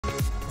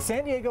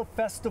San Diego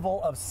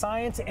Festival of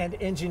Science and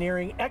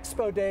Engineering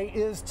Expo Day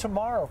is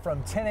tomorrow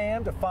from 10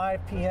 a.m. to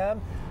 5 p.m.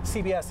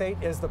 CBS 8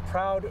 is the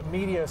proud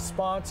media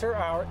sponsor.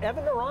 Our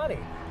Evan Narani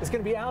is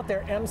going to be out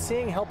there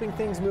emceeing, helping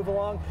things move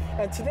along.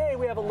 And today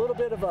we have a little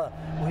bit of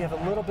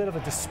a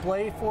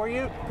display for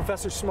you.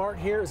 Professor Smart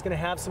here is going to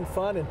have some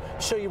fun and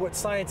show you what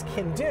science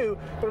can do.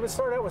 But I'm going to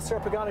start out with Sarah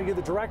Pagano. You're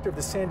the director of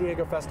the San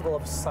Diego Festival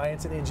of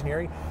Science and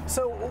Engineering.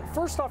 So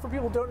first off, for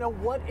people who don't know,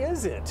 what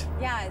is it?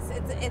 Yes,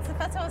 it's the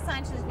Festival of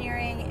Science and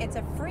Engineering. It's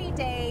a free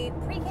day,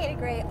 pre-K to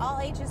grade, all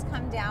ages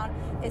come down.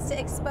 It's to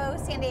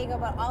expose San Diego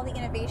about all the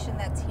innovation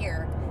that's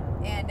here.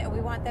 And we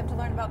want them to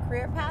learn about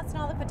career paths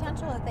and all the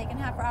potential that they can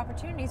have for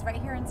opportunities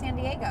right here in San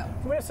Diego.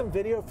 We have some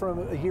video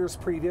from years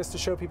previous to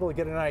show people to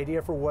get an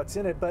idea for what's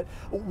in it, but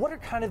what are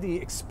kind of the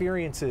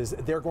experiences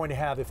they're going to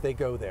have if they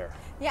go there?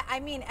 Yeah, I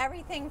mean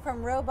everything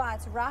from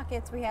robots,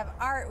 rockets, we have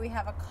art, we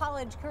have a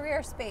college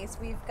career space,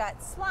 we've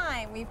got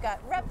slime, we've got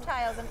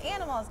reptiles and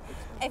animals.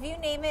 If you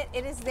name it,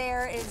 it is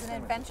there. It is an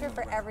adventure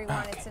for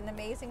everyone. It's an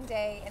amazing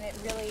day, and it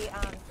really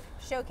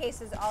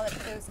showcases all that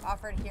is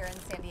offered here in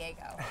San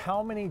Diego.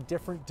 How many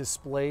different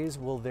displays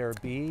will there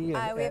be? We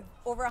have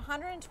over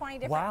 120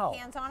 different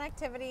hands-on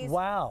activities, 2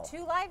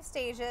 live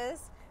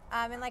stages,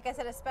 and like I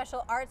said, a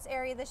special arts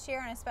area this year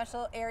and a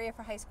special area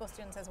for high school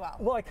students as well.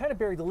 Well, I kind of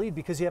buried the lead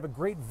because you have a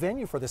great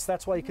venue for this.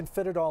 That's why you can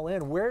fit it all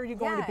in. Where are you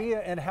going to be,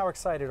 and how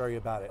excited are you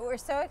about it? We're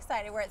so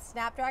excited. We're at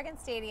Snapdragon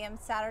Stadium,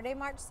 Saturday,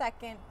 March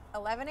 2nd,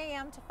 11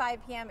 a.m. to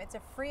 5 p.m. It's a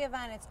free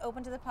event. It's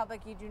open to the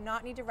public. You do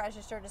not need to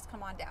register. Just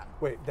come on down.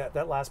 Wait,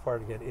 that last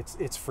part again.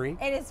 It's free?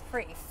 It is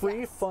free.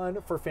 Free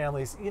fun for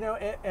families. You know,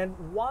 and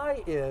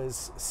why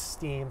is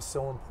STEAM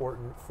so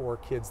important for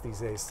kids these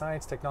days?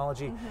 Science,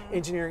 technology,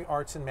 engineering,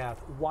 arts, and math.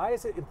 Why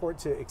is it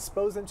important to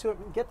expose them to it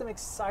and get them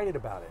excited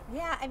about it?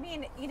 Yeah, I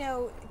mean, you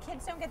know,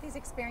 kids don't get these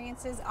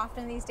experiences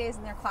often these days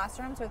in their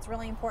classroom, so it's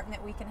really important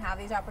that we can have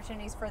these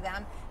opportunities for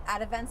them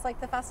at events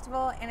like the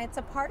festival, and it's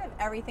a part of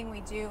everything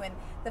we do, and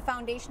the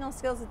foundational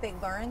skills that they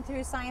learn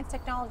through science,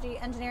 technology,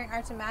 engineering,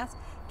 arts, and math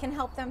can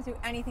help them through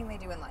anything they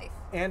do in life.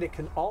 And it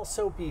can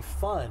also be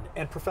fun.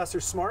 And Professor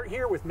Smart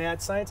here with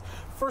Mad Science.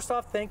 First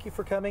off, thank you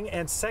for coming.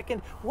 And second,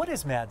 what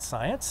is Mad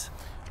Science?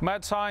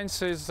 Mad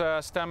Science is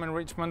a STEM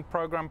enrichment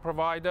program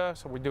provider.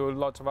 So we do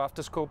lots of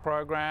after-school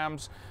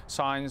programs,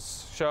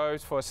 science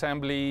shows for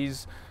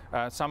assemblies,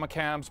 summer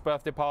camps,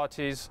 birthday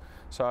parties.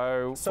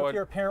 So if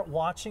you're a parent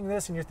watching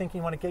this and you're thinking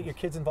you want to get your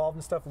kids involved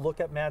in stuff,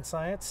 look at Mad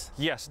Science?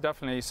 Yes,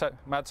 definitely.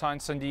 Mad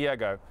Science San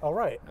Diego. All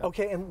right.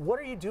 Okay, and what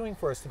are you doing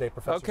for us today,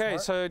 Professor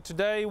Smart? So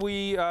today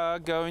we are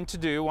going to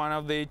do one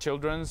of the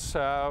children's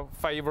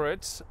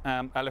favorites,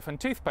 elephant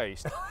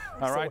toothpaste.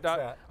 All right.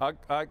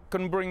 I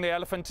couldn't bring the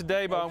elephant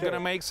today, but I'm going to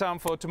make some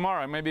for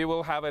tomorrow. Maybe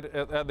we'll have it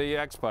at the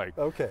expo.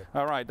 Okay.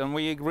 All right, and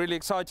we're really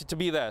excited to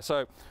be there.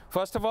 So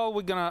first of all,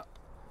 we're going to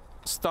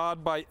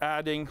start by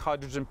adding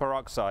hydrogen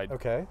peroxide.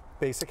 Okay,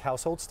 basic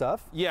household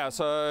stuff. Yeah,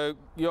 so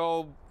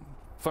you're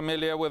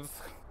familiar with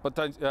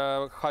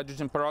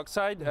hydrogen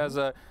peroxide as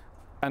an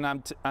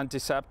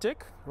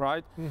antiseptic,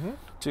 right?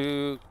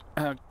 To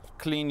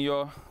clean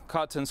your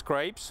cuts and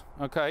scrapes.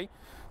 Okay,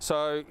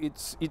 so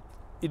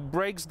it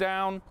breaks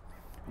down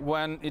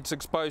when it's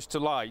exposed to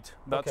light.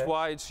 That's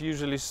why it's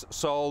usually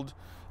sold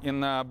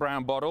in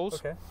brown bottles.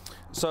 Okay.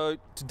 So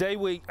today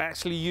we're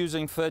actually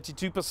using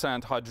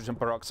 32% hydrogen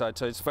peroxide,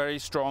 so it's very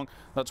strong.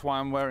 That's why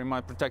I'm wearing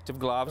my protective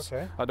gloves.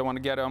 Okay. I don't want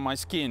to get it on my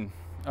skin.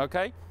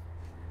 Okay.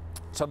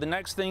 So the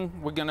next thing,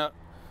 we're gonna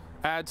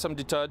add some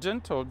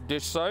detergent or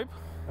dish soap.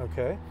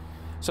 Okay.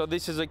 So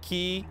this is a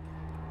key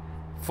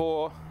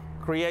for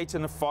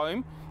creating a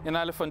foam in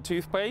elephant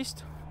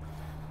toothpaste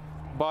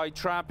by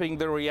trapping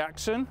the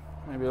reaction.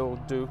 Maybe we'll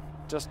do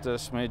just a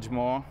smidge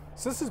more.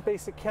 So this is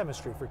basic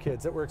chemistry for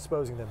kids that we're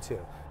exposing them to.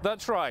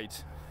 That's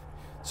right.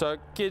 So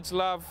kids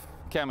love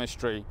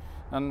chemistry.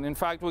 And in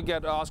fact, we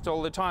get asked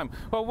all the time,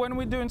 well, when are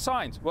we doing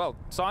science? Well,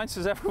 science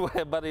is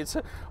everywhere, but it's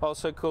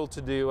also cool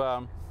to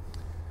do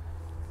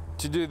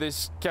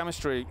this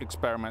chemistry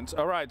experiments.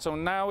 All right, so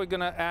now we're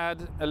gonna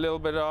add a little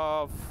bit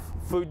of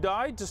food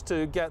dye just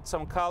to get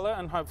some color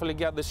and hopefully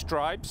get the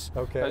stripes,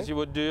 as you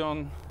would do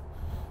on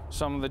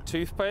some of the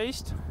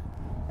toothpaste.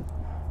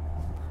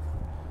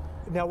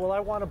 Now, will I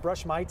want to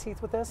brush my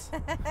teeth with this?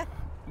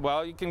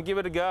 Well, you can give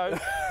it a go.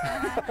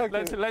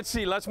 Let's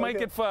see. Let's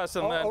make it first,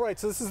 and then. All right.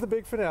 So this is the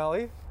big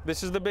finale.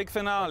 This is the big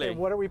finale. Okay,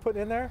 what are we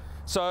putting in there?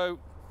 So,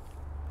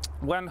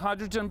 when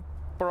hydrogen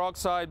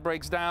peroxide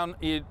breaks down,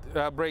 it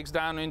breaks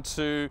down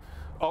into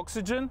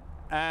oxygen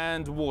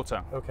and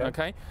water.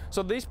 Okay.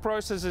 So these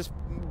processes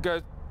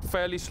go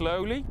fairly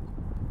slowly.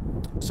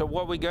 So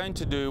what we're going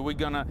to do, we're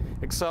going to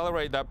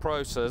accelerate that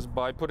process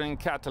by putting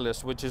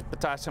catalyst, which is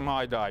potassium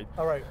iodide.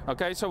 All right.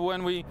 Okay, so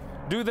when we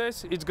do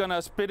this, it's going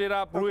to speed it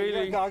up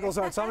really. Goggles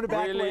on. So I'm going to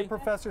back away,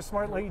 Professor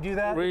Smart, let you do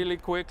that really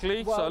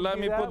quickly. So let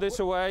me put this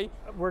away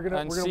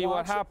and see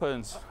what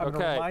happens. I'm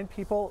going to remind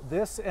people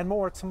this and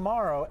more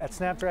tomorrow at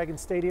Snapdragon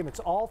Stadium. It's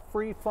all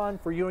free fun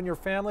for you and your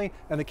family,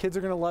 and the kids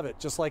are going to love it,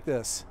 just like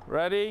this.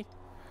 Ready?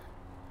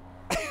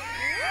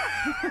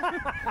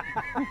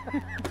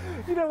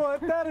 You know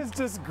what? That is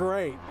just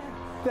great.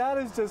 That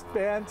is just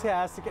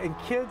fantastic, and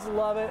kids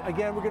love it.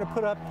 Again, we're going to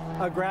put up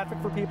a graphic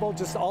for people,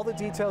 just all the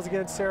details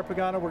again. Sarah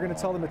Pagano, we're going to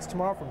tell them it's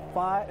tomorrow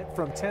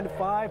from 10 to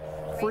 5.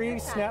 Free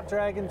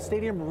Snapdragon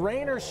Stadium,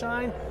 rain or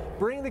shine.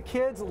 Bring the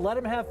kids, let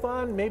them have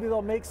fun. Maybe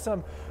they'll make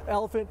some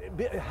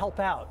help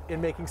out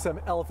in making some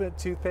elephant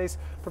toothpaste.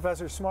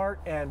 Professor Smart,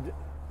 and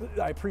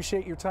I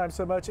appreciate your time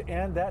so much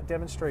and that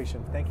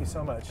demonstration. Thank you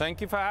so much.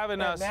 Thank you for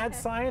having us. Mad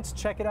Science,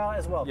 check it out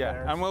as well, Yeah,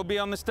 Clarence. and we'll be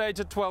on the stage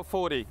at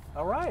 12:40.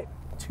 All right,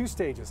 2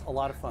 stages, a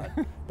lot of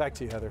fun. Back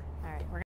to you, Heather.